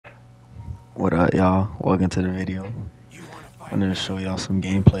What up, y'all? Welcome to the video. I'm gonna show y'all some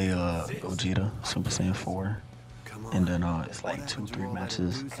gameplay of Gogeta Super Saiyan 4, and then it's like 2, 3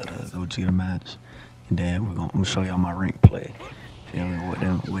 matches of the Gogeta match, and then I'm gonna show y'all my rank play. Feel me? With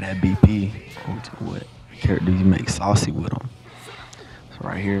that BP, what character you make saucy with them? So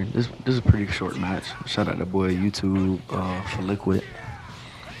right here, this is a pretty short match. Shout out to boy YouTube for Liquid.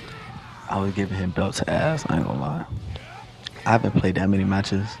 I was giving him belt to ass. I ain't gonna lie. I haven't played that many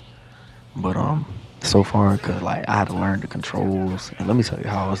matches, but so far, cause like I had to learn the controls, and let me tell you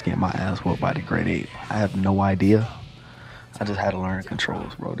how I was getting my ass whooped by the grade 8. I have no idea. I just had to learn the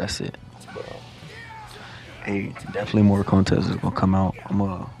controls, bro. That's it. But, hey, definitely more contests is gonna come out.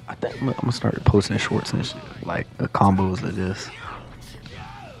 I think I'm gonna start posting shorts and shit, like combos of this.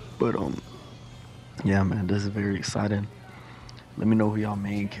 But yeah, man, this is very exciting. Let me know who y'all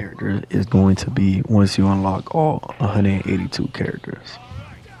main character is going to be once you unlock all 182 characters.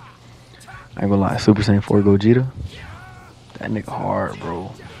 I ain't gonna lie, Super Saiyan 4 Gogeta, that nigga hard,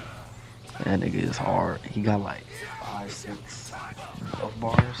 bro. That nigga is hard. He got like 5, 6 health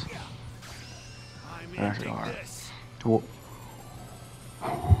bars. That's hard. Well,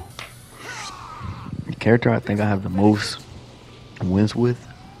 the character I think I have the most wins with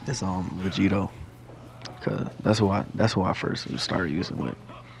is Vegito, cause that's who I first started using with.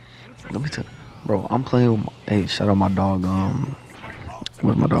 Let me tell you, bro. I'm playing with hey, shout out my dog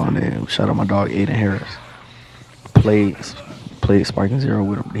what's my dog name? Shout out my dog Aiden Harris. Played played Sparking Zero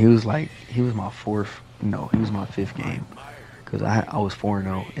with him. He was my fourth. No, he was my fifth game. Cause I was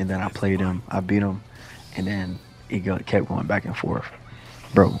 4-0, and then I played him. I beat him, and then kept going back and forth.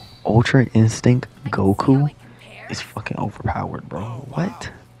 Bro, Ultra Instinct Goku is fucking overpowered, bro. What?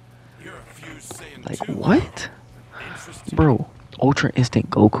 Like what? Bro, Ultra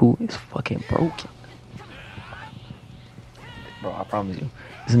Instinct Goku is fucking broken. Bro, I promise you.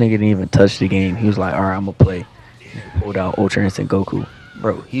 This nigga didn't even touch the game. He was like, alright, I'm gonna play. Pulled out Ultra Instinct Goku.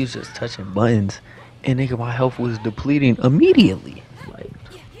 Bro, he was just touching buttons, and nigga, my health was depleting immediately. Like,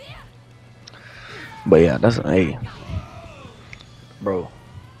 but yeah, that's hey, bro.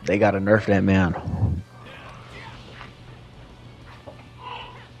 They gotta nerf that man.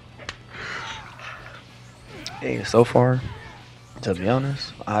 Hey, so far, to be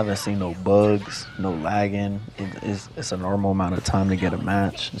honest, I haven't seen no bugs, no lagging. It's a normal amount of time to get a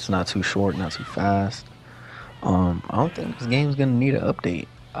match. It's not too short, not too fast. I don't think this game's gonna need an update.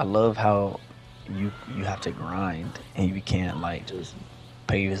 I love how you have to grind and you can't like just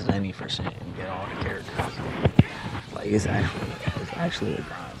pay your zenny for shit and get all the characters. Like it's actually a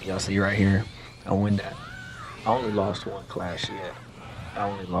grind. Y'all see right here, I win that. I only lost one clash yet. I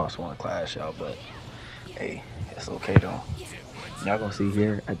only lost one clash, y'all, but hey, it's okay though. Y'all gonna see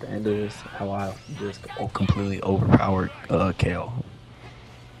here at the end of this how I just completely overpowered Kale.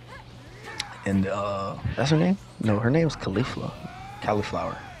 And that's her name? No, her name's Caulifla.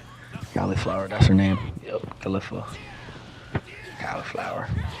 Cauliflower. Cauliflower, that's her name. Yep, Caulifla. Cauliflower.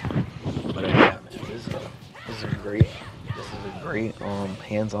 But yeah, man, this is a great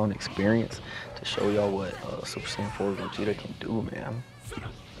hands-on experience to show y'all what Super Saiyan 4 Vegeta can do, man.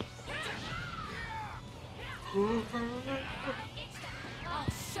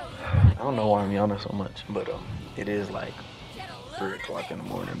 I don't know why I'm yawning so much, but it is like 3 o'clock in the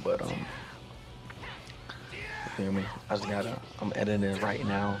morning, but you feel me? I'm editing right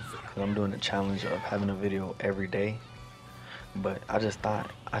now because I'm doing a challenge of having a video every day. But I just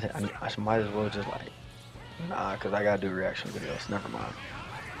thought I might as well just like, nah, because I gotta do reaction videos. Never mind.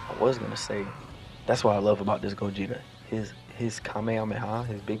 I was gonna say, that's what I love about this Gogeta. His Kamehameha,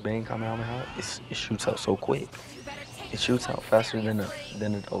 his Big Bang Kamehameha, it shoots out so quick. It shoots out faster than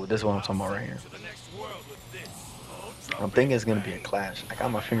oh, this is what I'm talking about right here. I'm thinking it's gonna be a clash. I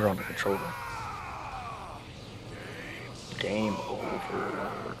got my finger on the controller. Game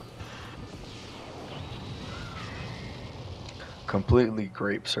over. Completely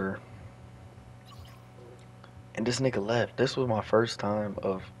grape, sir. And this nigga left. This is my first time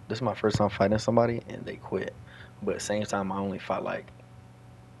fighting somebody and they quit. But at the same time I only fought like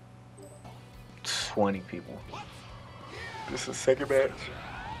 20 people. This is second match.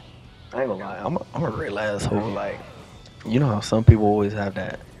 I ain't gonna lie, I'm a real asshole. Like, you know how some people always have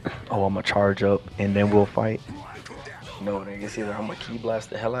that, oh, I'm gonna charge up and then we'll fight? No, nigga, it's either I'm gonna key blast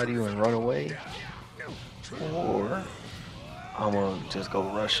the hell out of you and run away, or I'm gonna just go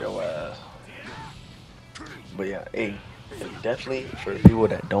rush your ass. But yeah, hey, definitely for people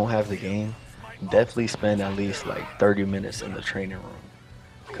that don't have the game, definitely spend at least like 30 minutes in the training room.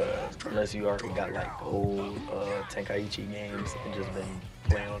 Cause unless you already got like the old Tenkaichi games and just been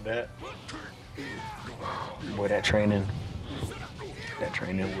playing on that, boy, that training That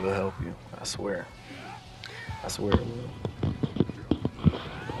training will help you. I swear. I swear it will.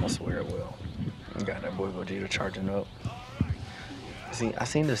 I swear it will. You got that boy Gogeta charging up. See, I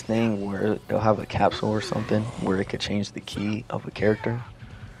seen this thing where they'll have a capsule or something where it could change the key of a character.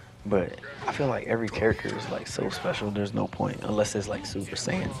 But I feel like every character is like so special. There's no point unless it's like Super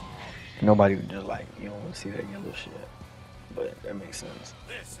Saiyan. Nobody would just like you don't want to see that yellow shit. But that makes sense.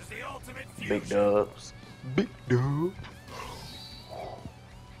 Big dubs. Big dub.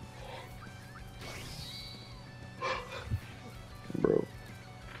 Bro.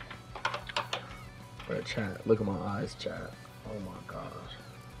 Bro, chat. Look at my eyes, chat. Oh my gosh.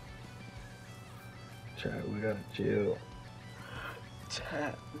 Chat, we gotta chill.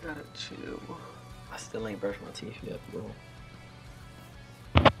 Chat, we gotta chill. I still ain't brushed my teeth yet, bro.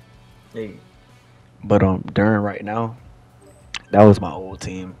 Hey. But during right now, that was my old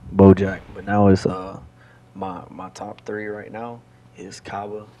team, Bojack. But now it's my top three right now is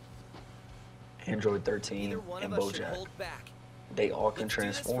Kaba, Android 13, and Bojack. They all can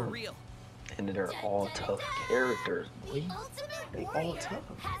transform. And they're all tough characters, boy. They all tough.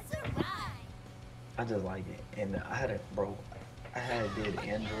 I just like it. And I did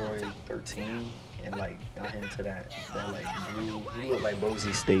Android 13 and like got into that like blue, he looked like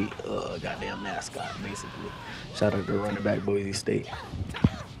Boise State goddamn mascot basically. Shout out to running back Boise State.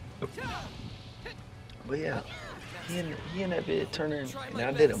 But yeah, he in that bit turning, and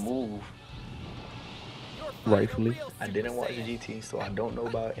I did a move. Rightfully, I didn't watch the GT, so I don't know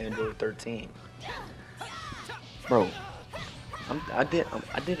about Android 13. Bro, I did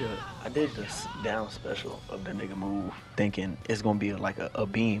this down special of the nigga move, thinking it's gonna be like a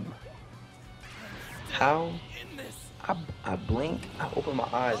beam. How? I blink, I open my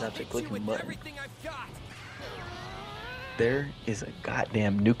eyes after clicking the button. There is a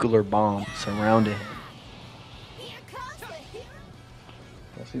goddamn nuclear bomb surrounding him.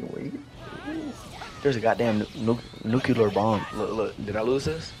 I see the weight. There's a goddamn nuclear bomb. Look, did I lose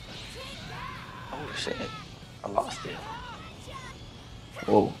this? Oh shit, I lost it.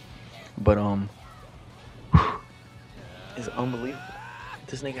 Whoa, but it's unbelievable.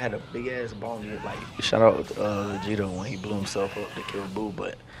 This nigga had a big ass bomb. Like, shout out to Vegeta when he blew himself up to kill Boo,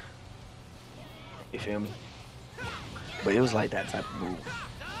 but you feel me? But it was like that type of move,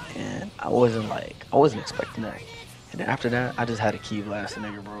 and I wasn't expecting that. And then after that, I just had to key blast the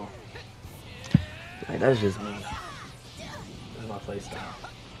nigga, bro. Like, that's just me. That's my play style.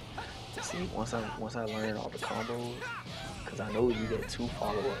 See, once I learned all the combos, because I know you get 2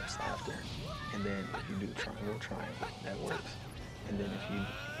 follow-ups after, and then if you do triangle, that works. And then if you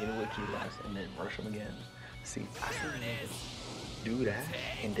hit it with key blast and then rush them again. See, I see niggas do that,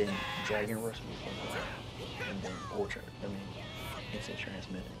 and then dragon rush me from there, and then instant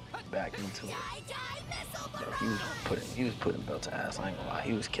transmit back into it. Bro, he was putting belt to ass. I ain't gonna lie,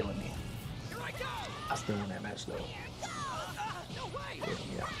 he was killing me. I still won that match though.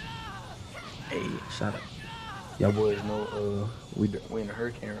 Yeah. Hey, shout out. Y'all boys know we in a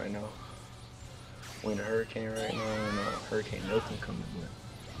hurricane right now. We in a hurricane right now, and Hurricane Milton coming.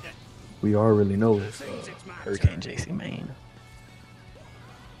 But we already know it's Hurricane JC Maine.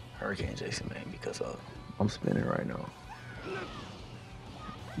 Hurricane JC Maine because I'm spinning right now.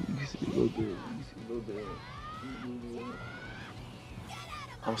 You can see a little bit.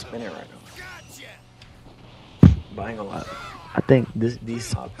 I'm spinning right now. But I ain't gonna lie. I think these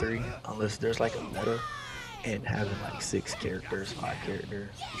top 3, unless there's like a meta and having like 6 characters, 5 characters.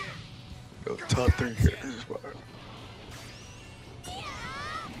 Yo, top 3 characters, bro.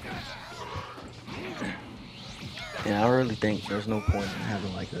 And I really think there's no point in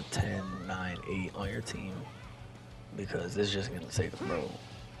having like a 10, 9, 8 on your team, because it's just gonna take them, bro.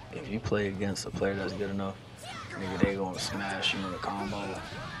 If you play against a player that's good enough, nigga, they gonna smash you in a combo,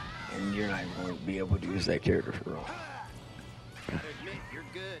 and you're not even gonna be able to use that character for real.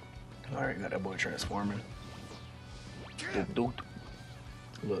 Alright, got that boy transforming.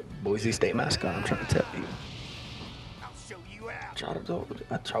 Look, Boise State mascot, I'm trying to tell you.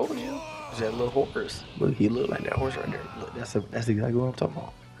 I told you. It's that little horse. Look, he looked like that horse right there. Look, that's exactly what I'm talking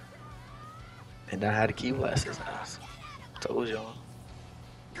about. And I had to key blast his ass. Told y'all.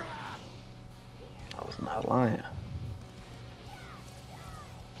 I was not lying.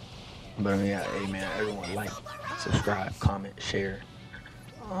 But yeah, hey man, everyone like, subscribe, comment, share.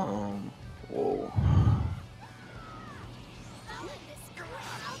 Whoa.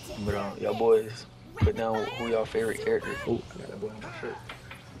 But y'all boys, put down who y'all favorite characters. Oh, I got that boy on my shirt.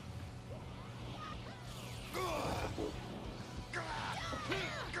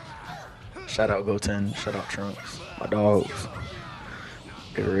 Shout out Goten, shout out Trunks, my dogs.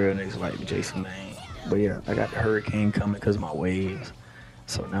 The real niggas like Jason Maine. But yeah, I got the hurricane coming because of my waves.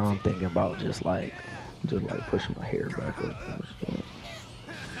 So now I'm thinking about just like pushing my hair back up and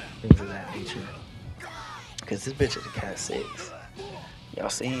things of that nature. Cause this bitch is a cat 6. Y'all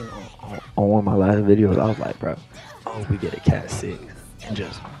seen on one of my last videos, I was like, bro, I hope we get a cat 6 and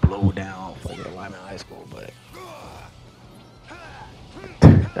just blow down fucking Lyman High School, but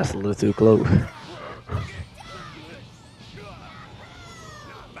that's a little too close.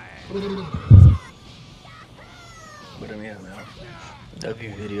 But I mean, yeah, man.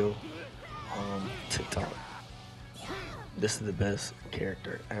 W video, TikTok. This is the best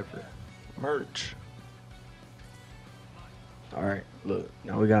character ever. Merch. Alright, look,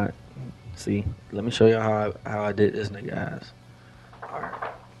 now we got, see, let me show you how I did this nigga ass.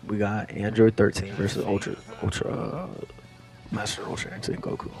 Alright, we got Android 13 versus Master Ultra Instinct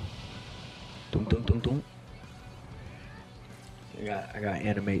Goku. Doom, doom, doom, doom. I gotta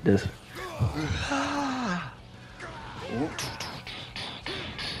animate this.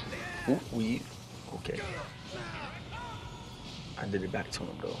 Okay. I did it back to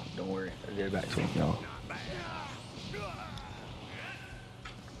him though. Don't worry, I did it back to him, y'all.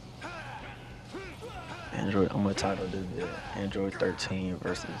 Android, I'm gonna title this video Android 13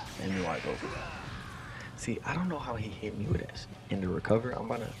 versus MUI Goku. See, I don't know how he hit me with that in the recover.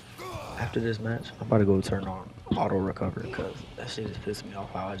 After this match, I'm about to go turn on auto recover because that shit just pissing me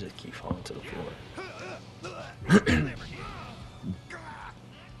off how I just keep falling to the floor.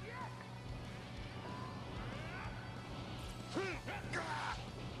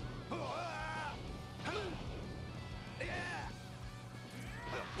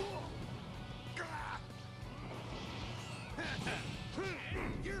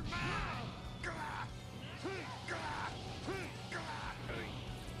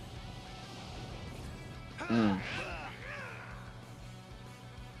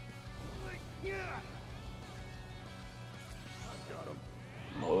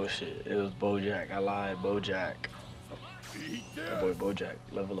 Oh shit, it was Bojack. I lied, Bojack. That boy Bojack,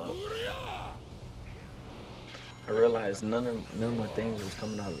 level up. I realized none of my things was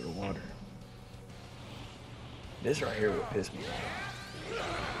coming out of the water. This right here would piss me off.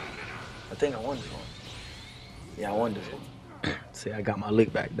 I think I won this one. Yeah, I won this one. See, I got my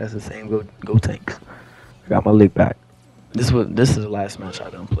lick back. That's the same Go Tanks. I got my lick back. This is the last match I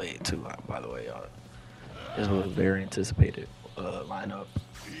done played too, by the way, y'all. This was a very anticipated lineup.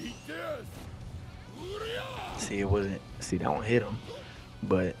 See, that one hit him,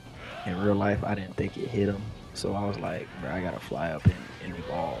 but in real life, I didn't think it hit him. So I was like, bro, I gotta fly up and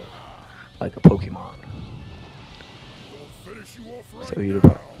evolve like a Pokemon. So he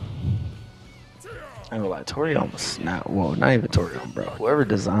the I ain't gonna lie, Torium was snap. Well, not even Torium, bro. Whoever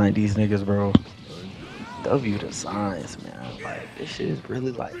designed these niggas, bro. W designs, man. Like, this shit is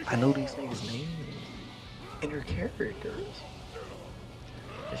really like, I know these niggas' names and their characters.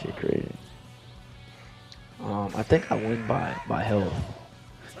 That shit crazy. I think I win by health.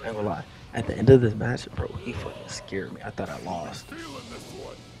 I ain't gonna lie. At the end of this match, bro, he fucking scared me. I thought I lost.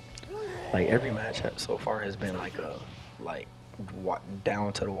 Like, every match so far has been like a,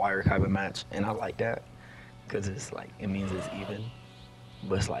 down to the wire type of match. And I like that. Because it's like, it means it's even.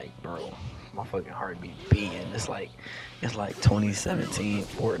 But it's like, bro, my fucking heart be beating. It's like 2017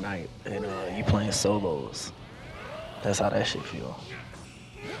 Fortnite and you playing solos. That's how that shit feel.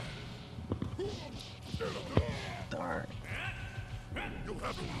 Alright.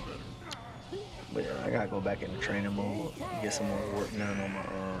 But yeah, I gotta go back into training mode, get some more work done on my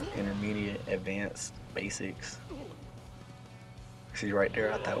intermediate, advanced, basics. See right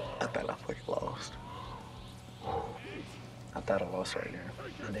there, I thought I fucking lost. I thought I lost right there.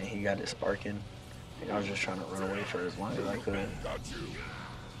 And then he got it sparking. And I was just trying to run away for as long as I could.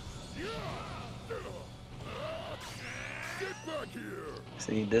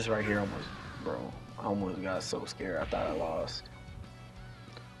 See, this right here almost, bro, I almost got so scared. I thought I lost.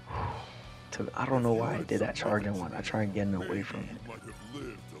 I don't know why I did that charging one. I tried getting away from it.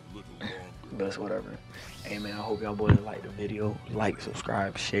 But it's whatever. Hey man, I hope y'all boys like the video. Like,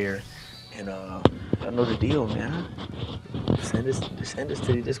 subscribe, share. And I know the deal, man. Send this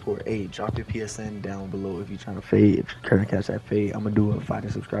to the Discord. Hey, drop your PSN down below if you're trying to fade. If you're trying to catch that fade, I'm gonna do a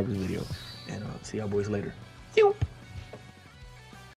 5 subscribers video. And see y'all boys later.